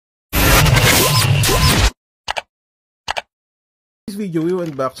In this video, we will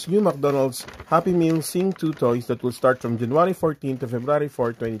unbox new McDonald's Happy Meal Sing 2 toys that will start from January 14 to February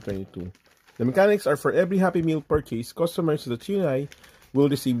 4, 2022. The mechanics are for every Happy Meal purchase, customers that you and I will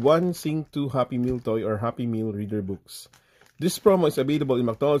receive one Sing 2 Happy Meal toy or Happy Meal reader books. This promo is available in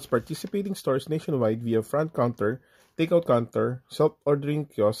McDonald's participating stores nationwide via front counter, takeout counter, self-ordering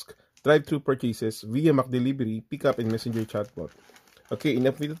kiosk, drive-thru purchases via McDelivery, pickup, and messenger chatbot. Okay,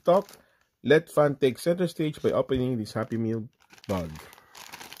 enough with the talk. Let fun take center stage by opening this Happy Meal bag.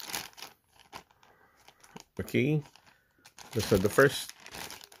 Okay, so the first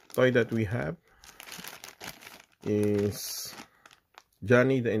toy that we have is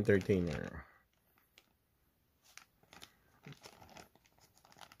Johnny the Entertainer.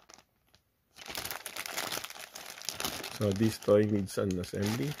 So this toy needs an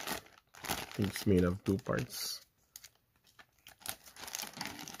assembly. I think it's made of 2 parts.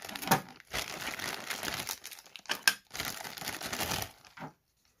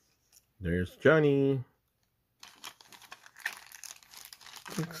 There's Johnny.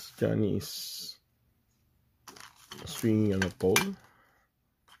 Johnny is swinging on a pole.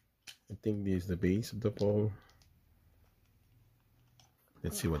 I think this is the base of the pole.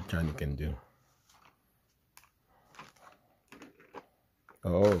 Let's see what Johnny can do.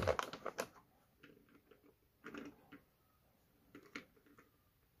 Oh.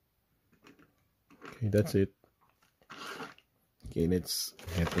 Okay, that's it. Okay, let's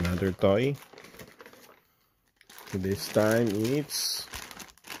get another toy. This time it's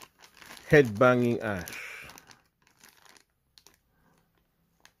Headbanging Ash.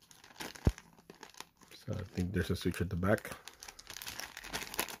 So I think there's a switch at the back.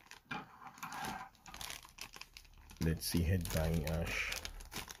 Let's see Headbanging Ash.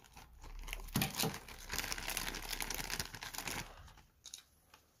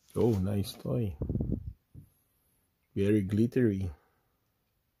 Oh, nice toy. Very glittery.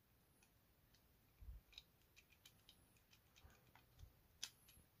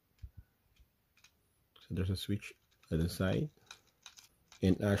 So there's a switch at the side.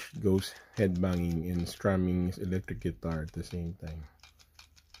 And Ash goes headbanging and strumming his electric guitar at the same time.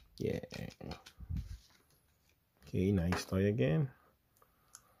 Yeah. Okay, nice toy again.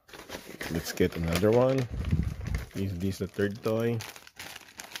 Let's get another one. Is this the third toy?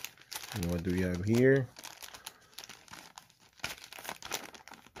 And what do we have here?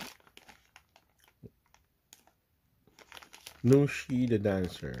 Nooshy the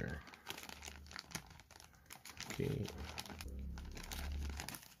Dancer. Okay.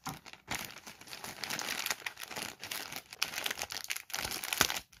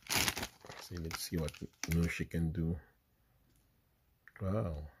 Let's see what Nooshy can do.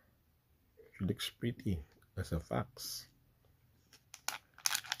 Wow. She looks pretty as a fox.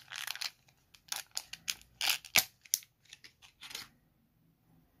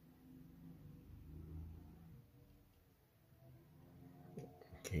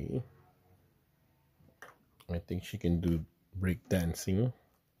 Okay, I think she can do break dancing.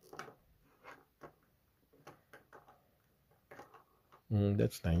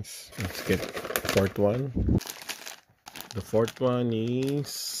 That's nice. Let's get the fourth one. The fourth one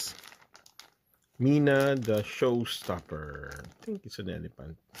is Meena the Showstopper. I think it's an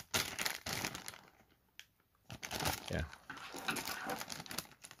elephant. Yeah.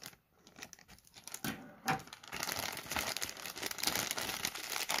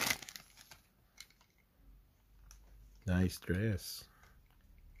 Nice dress.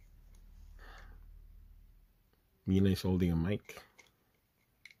 Meena is holding a mic.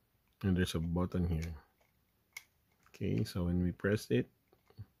 And there's a button here. Okay, so when we press it,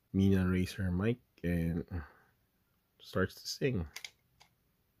 Meena raises her mic and starts to sing.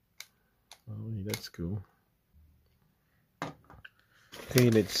 Oh, that's cool.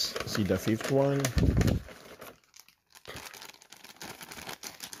 Okay, let's see the fifth one.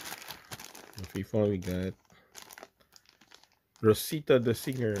 The fifth one we got Rosita the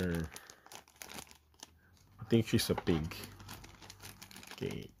Singer. I think she's a pig.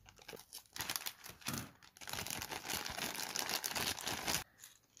 Okay.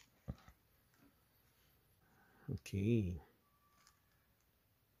 Okay.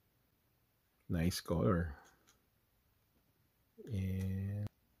 Nice color. And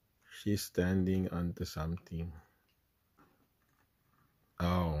she's standing onto something.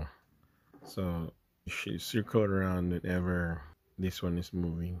 Oh. So she circle around whenever this one is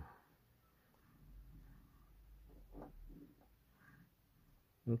moving.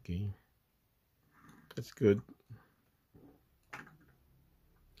 Okay. That's good.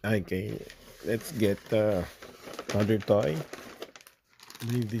 Okay. Let's get another toy. I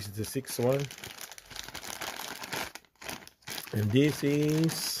believe this is the sixth one. And this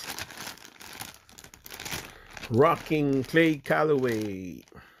is Rocking Clay Calloway.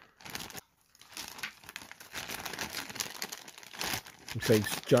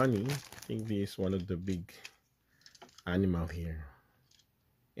 Besides Johnny, I think this is one of the big animal here.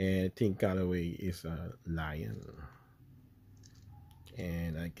 And I think Calloway is a lion.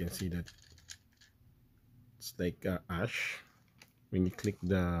 And I can see that it's like Ash when you click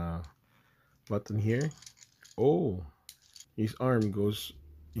the button here. Oh, his arm goes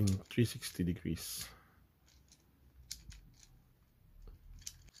in 360 degrees.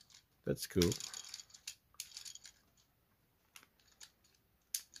 That's cool.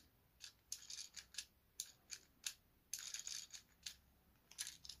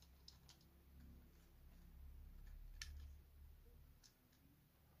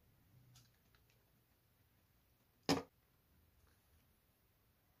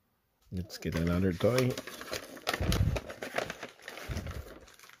 Let's get another toy.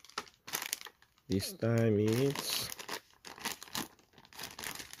 This time it's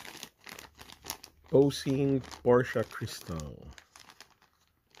posing Porsha crystal.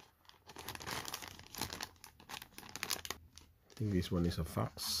 I think this one is a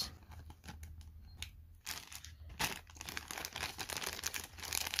fox.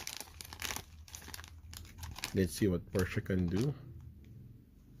 Let's see what Porsha can do.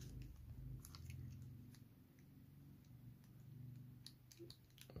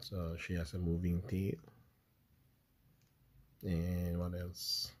 So she has a moving tail. And what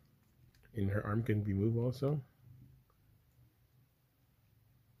else? In her arm can be moved also.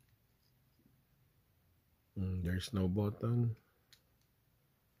 There's no button.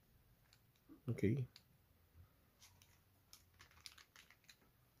 Okay.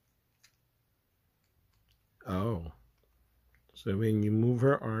 Oh. So when you move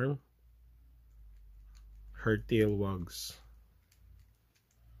her arm, her tail wags.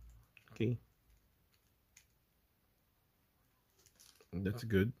 Okay. That's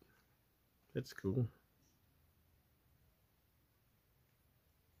good. That's cool.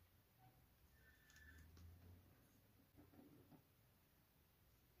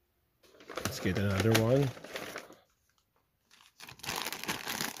 Let's get another one.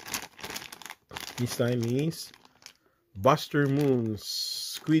 This time is Buster Moon's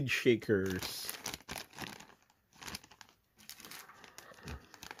Squid Shakers.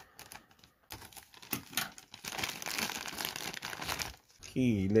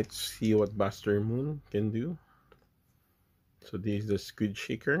 Okay, let's see what Buster Moon can do. So this is the squid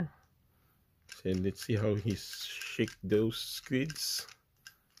shaker. So let's see how he shake those squids.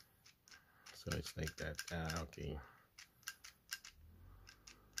 So it's like that. Okay.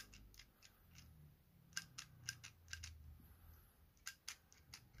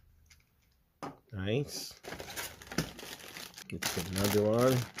 Nice. Let's get another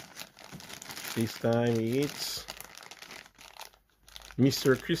one. This time it's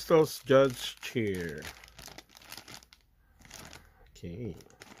Mr. Crystal's Judge Chair. Okay.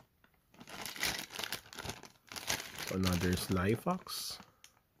 Another Sly Fox.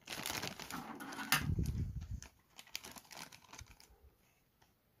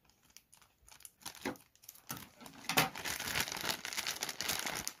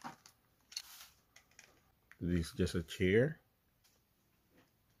 This is just a chair.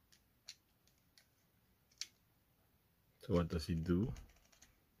 So what does it do?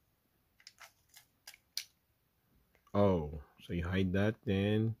 Oh, so you hide that,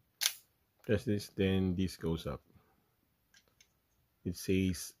 then press this, then this goes up. It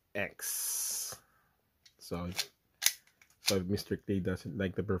says X. So if Mr. Clay doesn't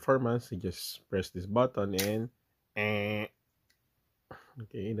like the performance, he just press this button and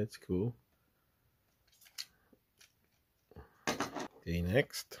okay, that's cool. Okay,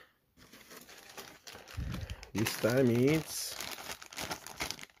 next. This time it's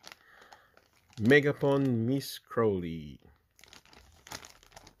Megaphone Miss Crowley.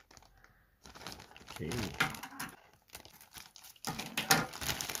 Okay.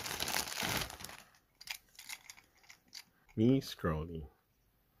 Miss Crowley.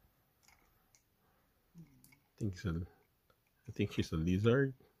 I think she's a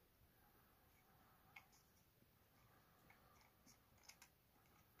lizard.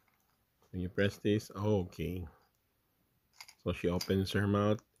 When you press this, oh, okay. So she opens her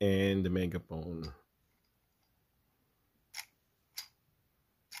mouth and the megaphone.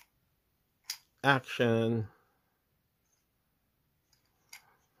 Action.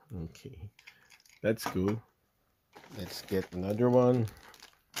 Okay, that's cool. Let's get another one.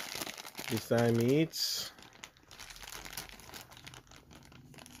 This time it's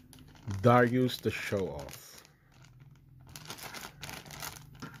Darius the Show Off.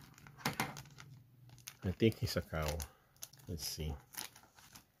 think he's a cow. Let's see.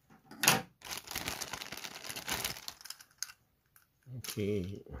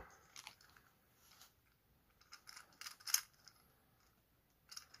 Okay.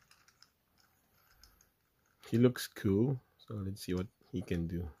 He looks cool, so let's see what he can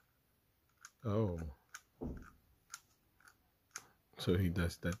do. Oh. So he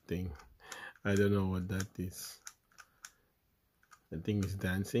does that thing. I don't know what that is. The thing is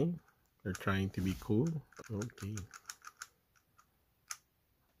dancing. They're trying to be cool. Okay.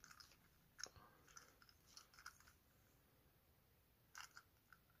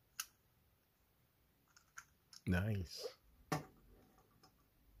 Nice.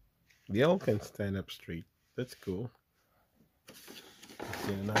 They all can stand up straight. That's cool. Let's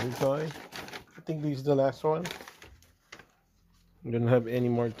see another toy. I think this is the last one. We don't have any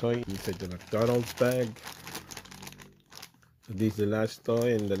more toy inside the McDonald's bag. So this is the last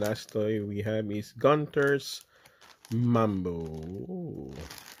toy, and the last toy we have is Gunter's Mambo. Ooh.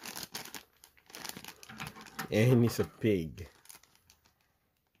 And it's a pig.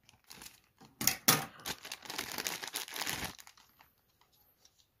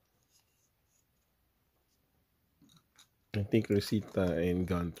 I think Rosita and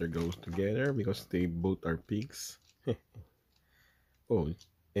Gunter goes together because they both are pigs. Oh,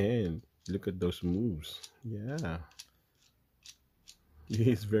 and look at those moves. Yeah.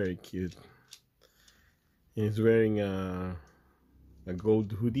 He's very cute. He's wearing a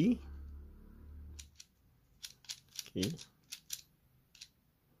gold hoodie. Okay.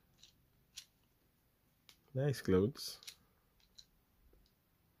 Nice clothes.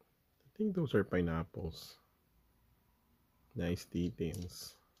 I think those are pineapples. Nice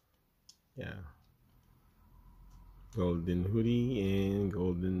details. Yeah. Golden hoodie and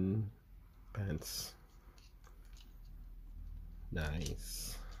golden pants.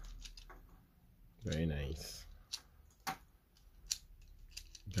 Nice. Very nice.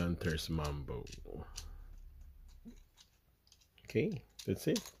 Gunter's Mambo. Okay, that's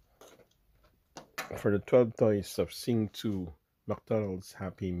it. For the 12 toys of Sing 2 McDonald's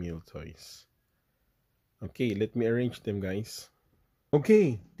Happy Meal toys. Okay, let me arrange them, guys.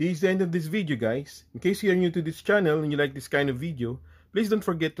 Okay, this is the end of this video, guys. In case you are new to this channel and you like this kind of video, please don't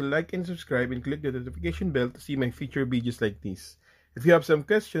forget to like and subscribe and click the notification bell to see my future videos like this. If you have some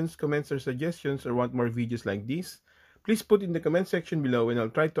questions, comments, or suggestions, or want more videos like this, please put in the comment section below and I'll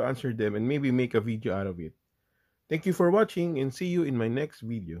try to answer them and maybe make a video out of it. Thank you for watching and see you in my next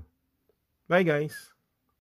video. Bye, guys!